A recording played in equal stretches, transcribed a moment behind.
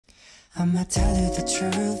I'ma tell you the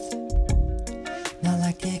truth. Not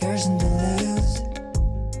like the girls in the loose.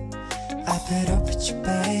 I put up with you,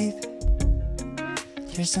 babe.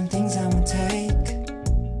 Here's some things I won't take.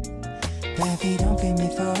 Baby, don't give me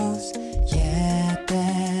fools. Yeah,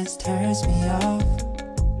 this turns me off.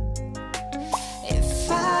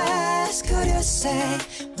 If I ask, could you say,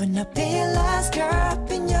 when I be last girl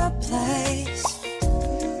up in your place?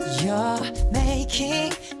 You're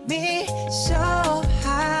making me so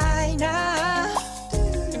high now.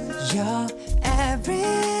 You're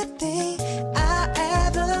everything I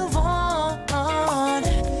ever want.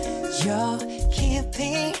 You're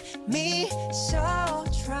keeping me so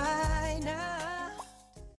dry now.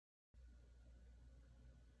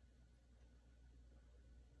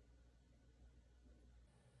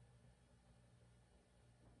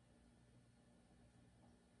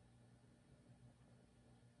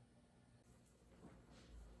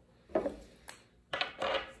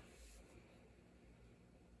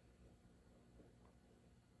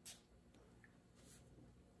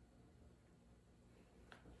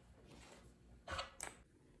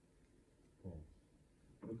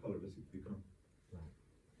 What color does it become? Black.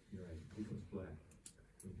 You're right, it becomes black.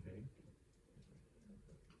 Okay.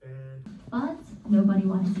 And But nobody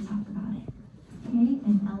wanted to talk about it. Okay,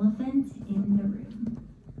 an elephant in the room.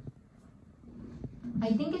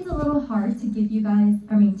 I think it's a little hard to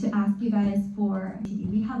to ask you guys for OTD.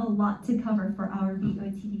 We have a lot to cover for our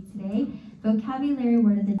VOTD today. Vocabulary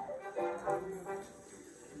word of the day.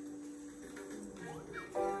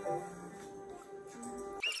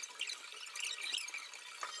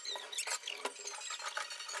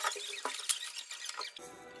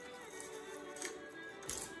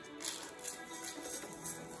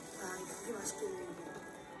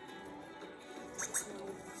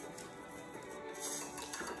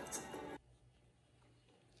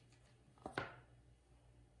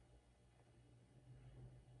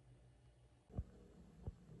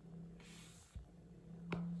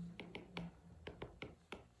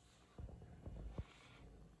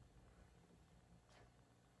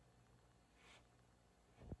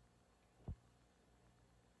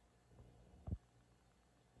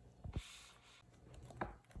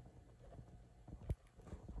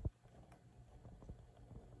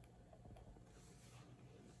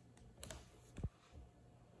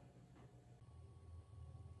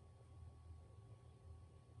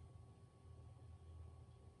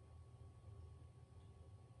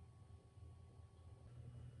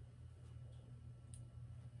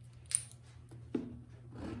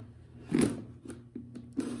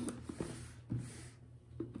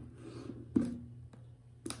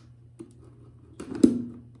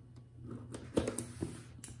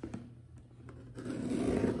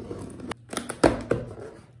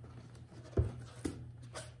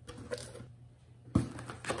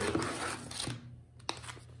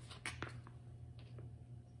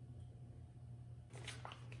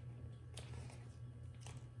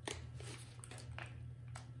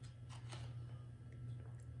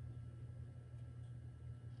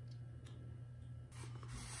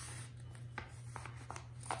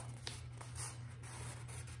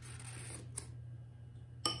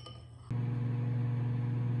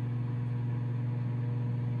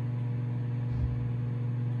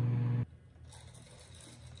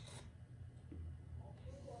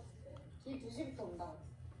 이 2시부터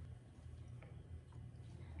온다고.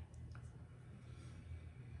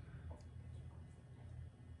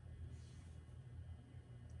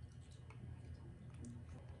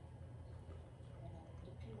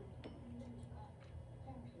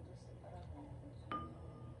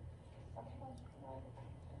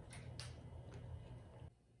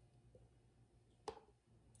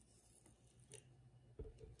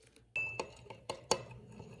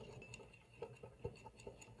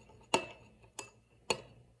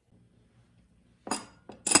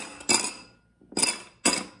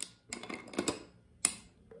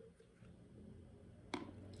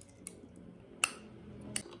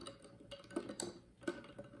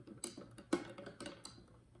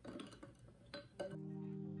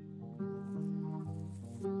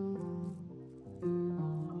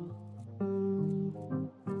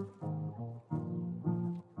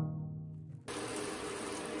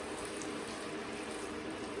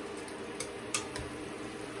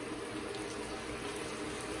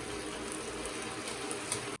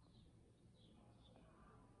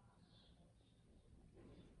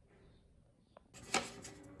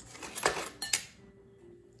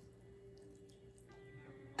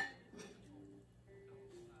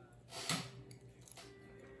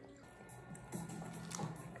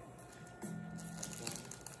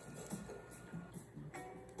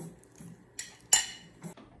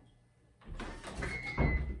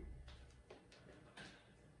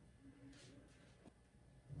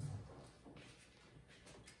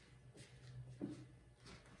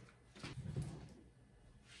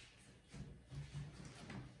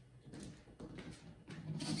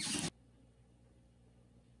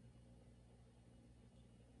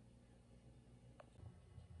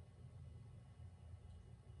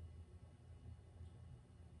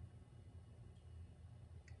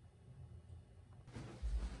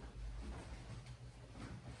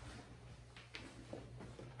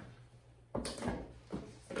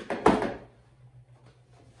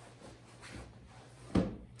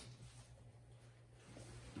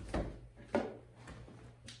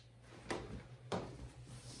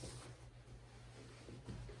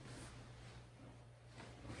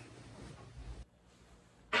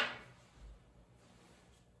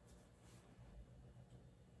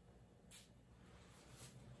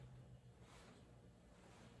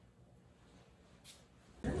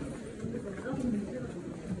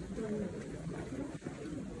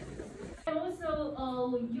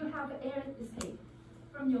 So you have air escape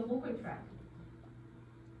from your vocal tract.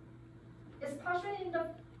 Especially in the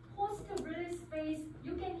post-release phase,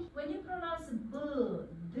 you can, when you pronounce b,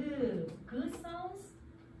 d, g sounds,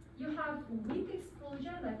 you have weak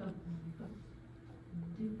explosion like a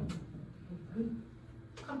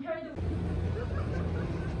compared to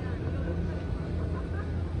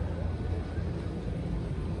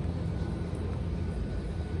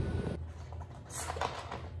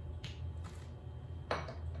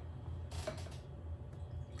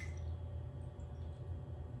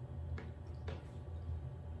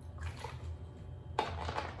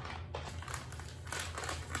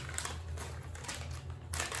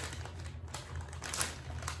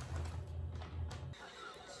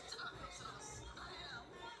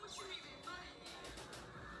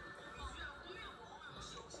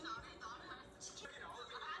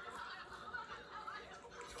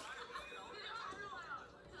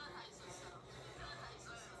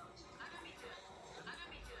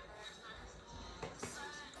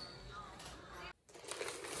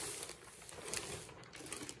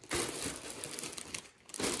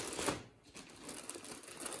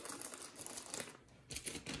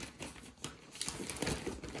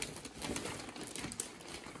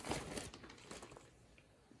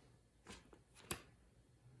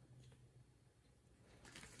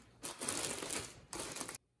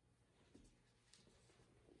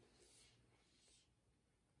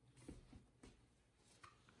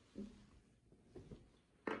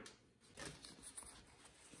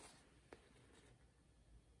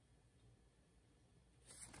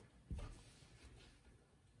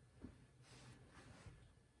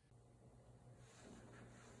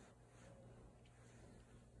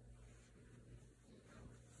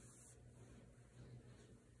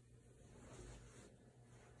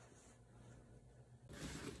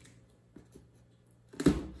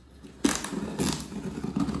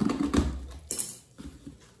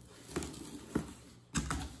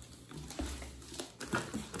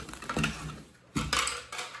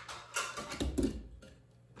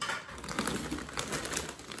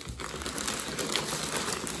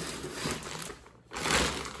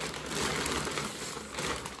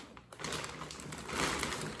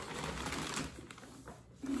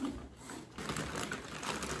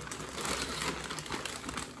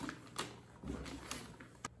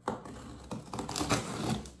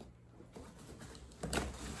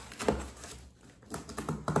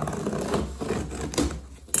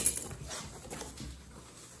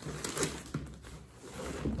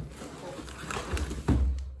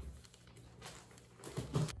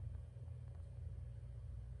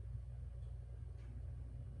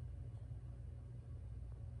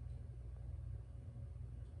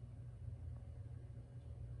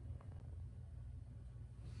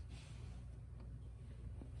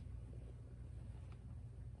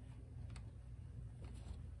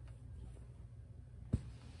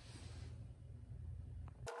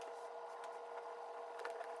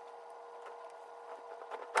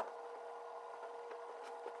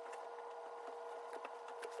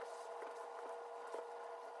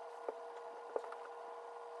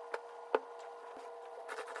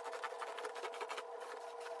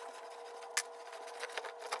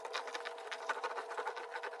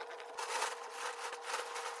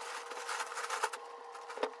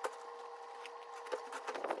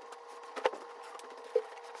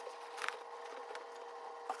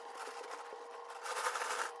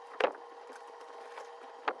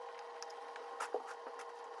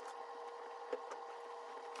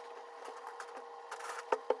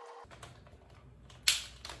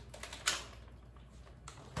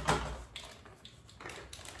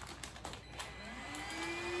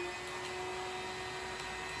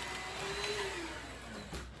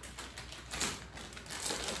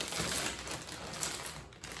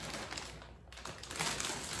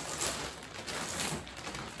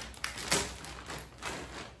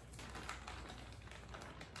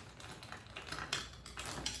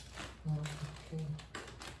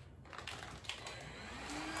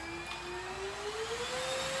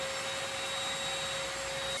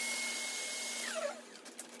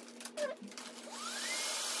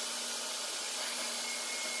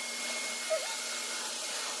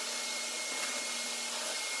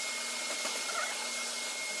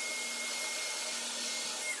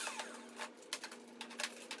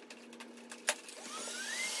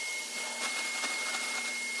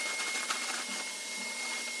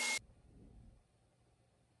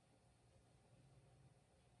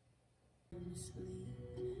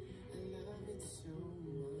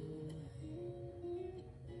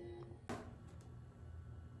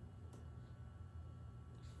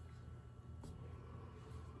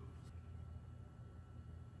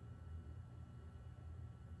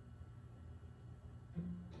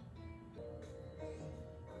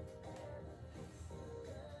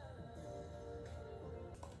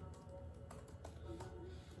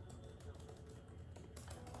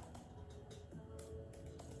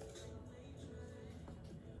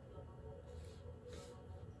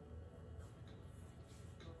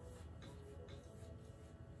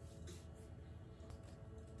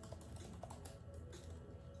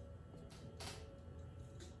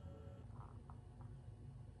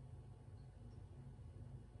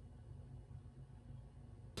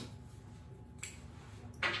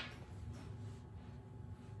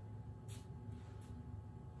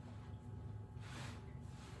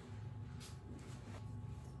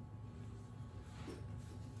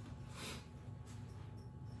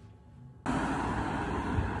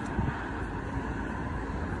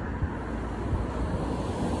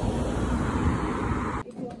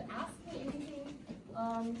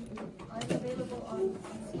I'm available on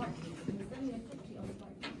Smart. Send me a picture on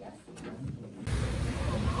Smart. Yes.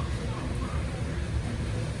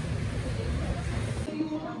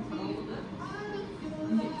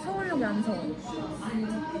 서울역이 안 서워.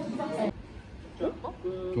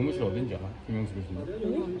 교무실 어딘지 알아? 김영수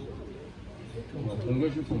교수님?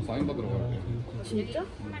 동글 신청 사인 받으러 가야 돼. 진짜?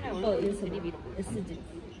 여기서 SG.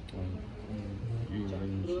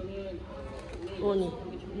 원이.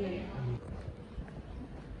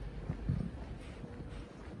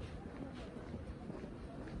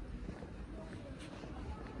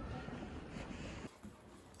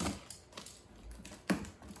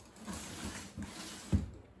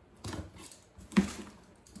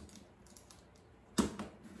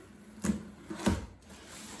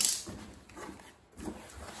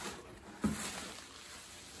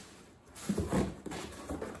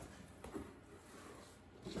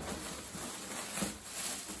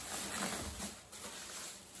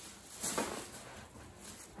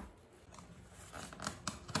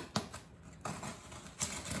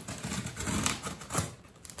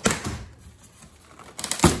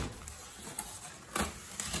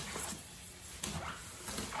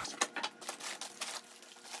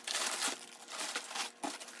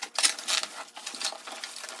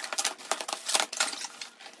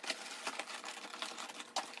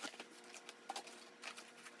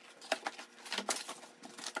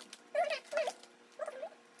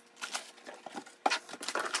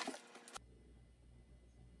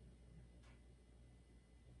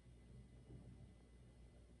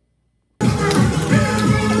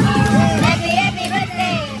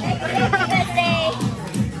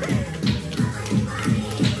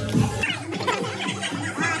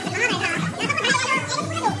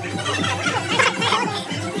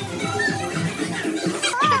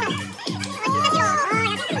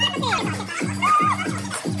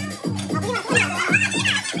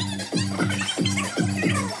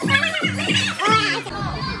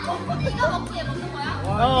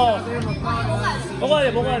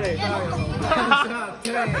 먹어야 돼.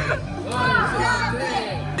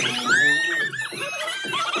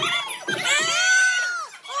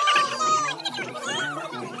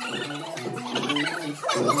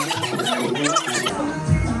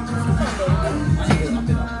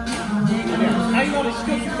 타이머를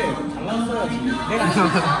시켰을 때 잘랐어야지.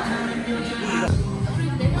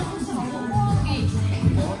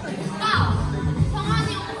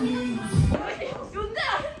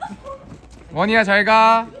 원이야 잘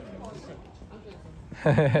가.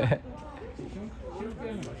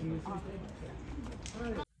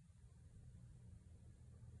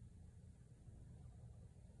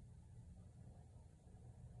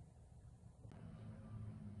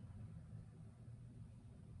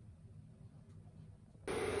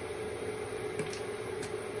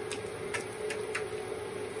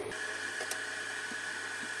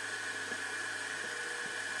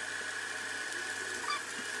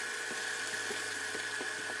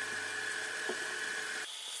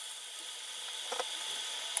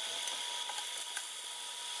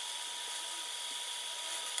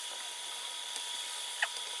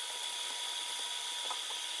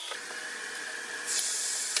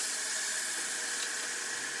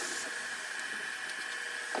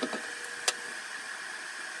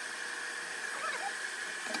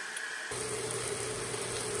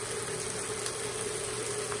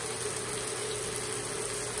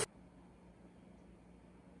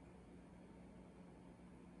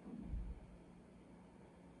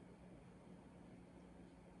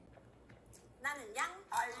 나는 양.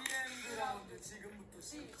 아이엠 그라운드 지금부터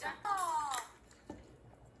시작.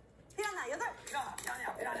 피라냐 8.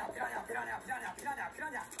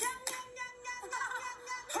 피라냐.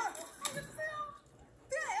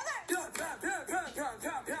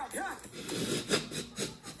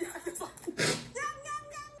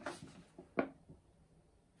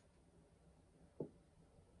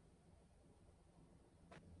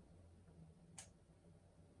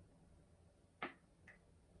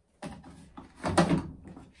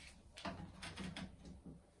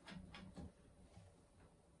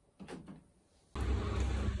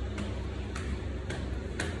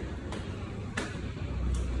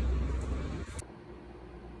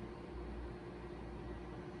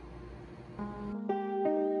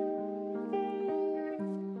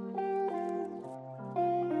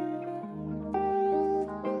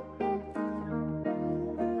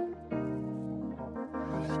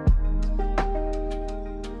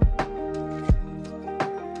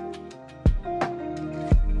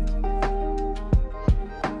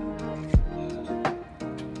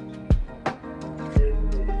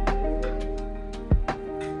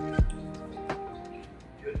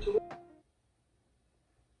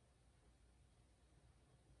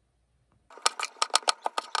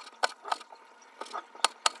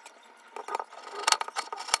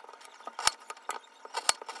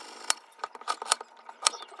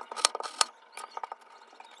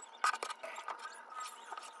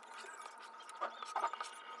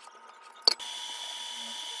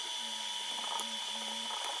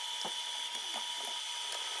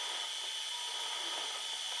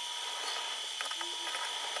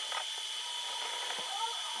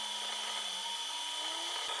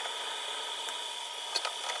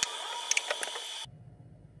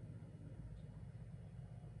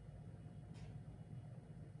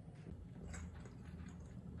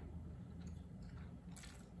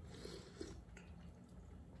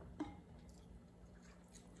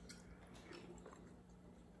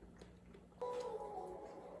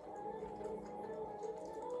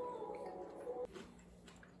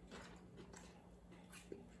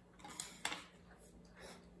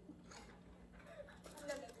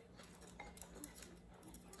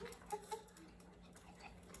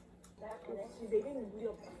 없네. 4개는 무리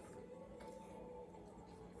없다.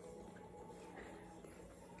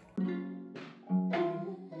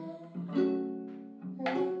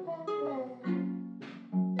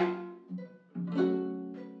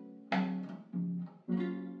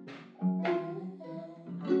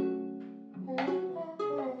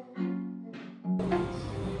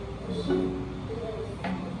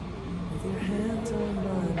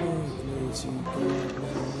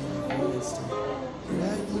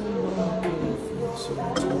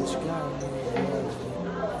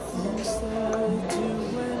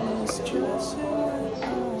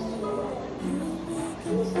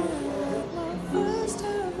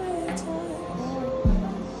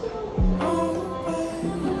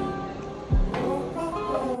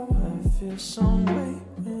 Some way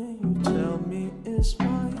when you tell me it's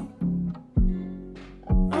mine.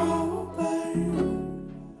 Oh, babe.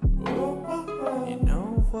 You know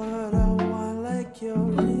what I want, like you're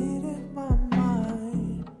reading my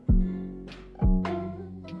mind.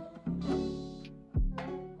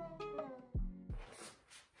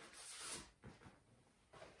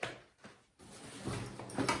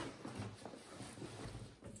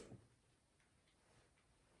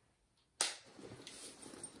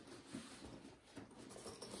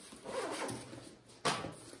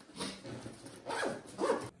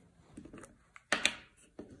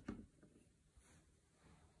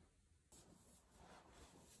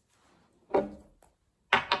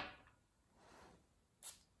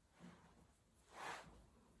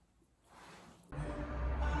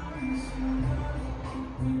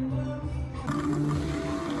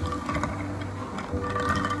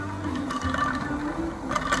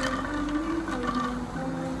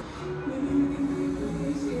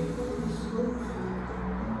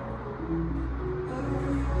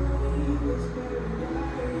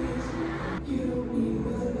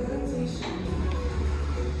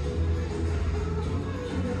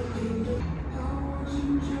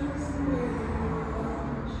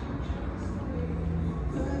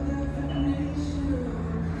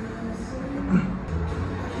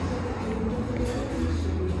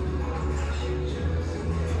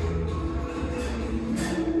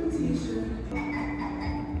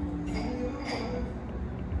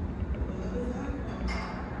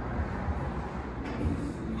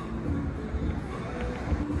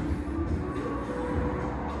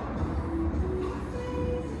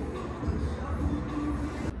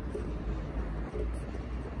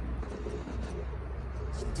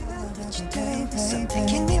 I'm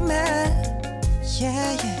thinking you mad.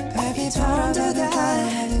 Yeah, yeah. Baby, don't do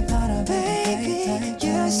that. Baby,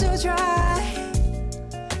 you're so dry.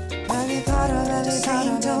 Baby, don't let me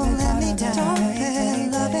down. Don't let me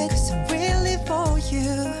love it, 'cause I'm really for you.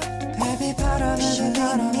 Baby, you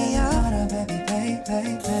leave me up.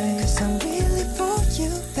 'Cause I'm really for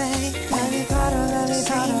you, babe.